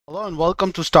Hello and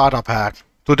welcome to Startup Hack.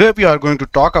 Today we are going to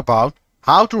talk about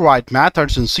how to write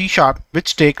methods in C#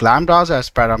 which take lambdas as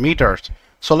parameters.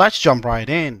 So let's jump right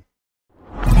in.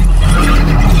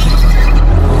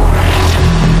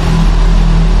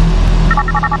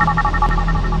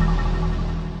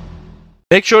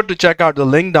 Make sure to check out the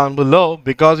link down below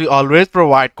because we always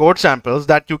provide code samples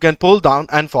that you can pull down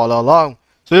and follow along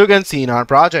so you can see in our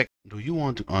project. Do you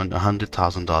want to earn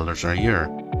 $100,000 a year?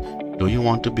 Do you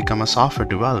want to become a software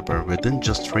developer within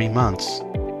just 3 months?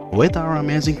 With our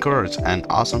amazing course and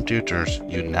awesome tutors,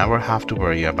 you never have to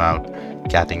worry about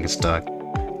getting stuck.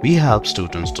 We help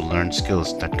students to learn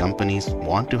skills that companies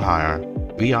want to hire.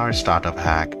 We are Startup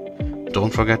Hack.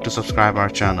 Don't forget to subscribe our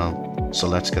channel. So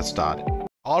let's get started.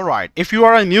 Alright, if you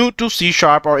are new to C#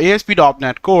 or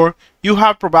ASP.NET Core, you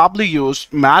have probably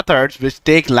used methods which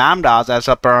take lambdas as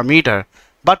a parameter,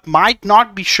 but might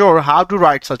not be sure how to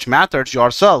write such methods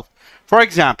yourself. For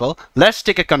example, let's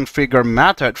take a configure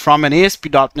method from an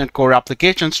ASP.NET Core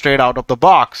application straight out of the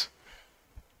box.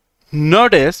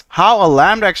 Notice how a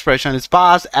lambda expression is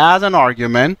passed as an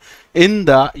argument in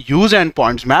the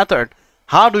useEndpoints method.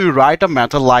 How do you write a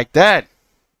method like that?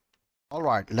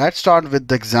 Alright, let's start with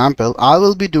the example. I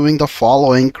will be doing the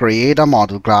following: create a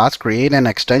model class, create an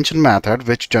extension method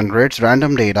which generates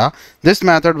random data. This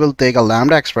method will take a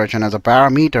lambda expression as a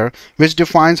parameter which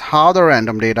defines how the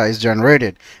random data is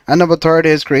generated. And number third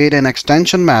is create an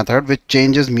extension method which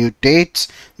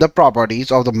mutates the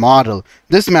properties of the model.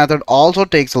 This method also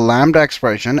takes a lambda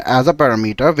expression as a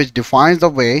parameter which defines the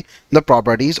way the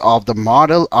properties of the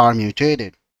model are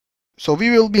mutated. So we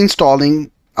will be installing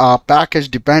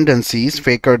package dependencies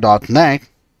faker.net.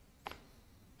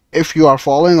 If you are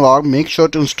following along, make sure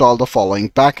to install the following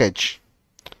package.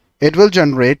 It will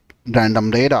generate random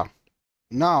data.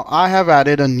 Now I have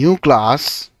added a new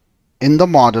class in the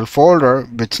model folder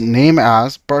which name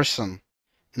as person.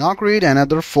 Now create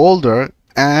another folder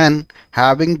and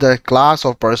having the class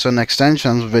of person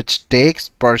extensions which takes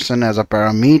person as a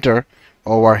parameter.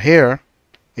 Over here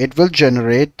it will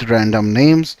generate random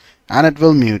names and it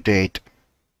will mutate.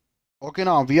 Okay,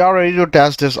 now we are ready to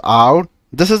test this out.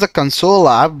 This is a console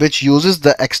app which uses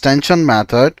the extension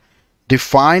method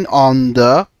defined on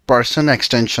the person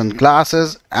extension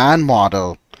classes and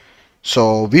model.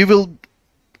 So we will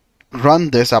run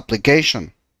this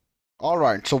application.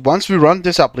 Alright, so once we run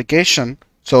this application,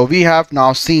 so we have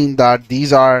now seen that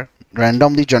these are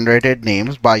randomly generated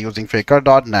names by using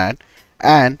faker.net,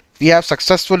 and we have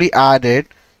successfully added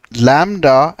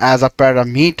lambda as a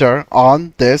parameter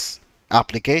on this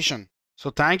application. So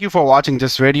thank you for watching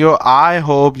this video. I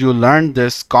hope you learned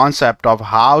this concept of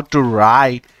how to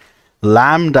write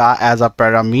lambda as a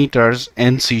parameters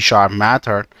in C#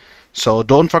 method. So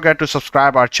don't forget to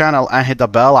subscribe our channel and hit the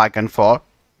bell icon for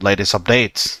latest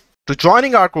updates. To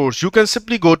joining our course, you can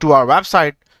simply go to our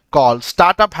website called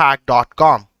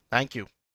startuphack.com. Thank you.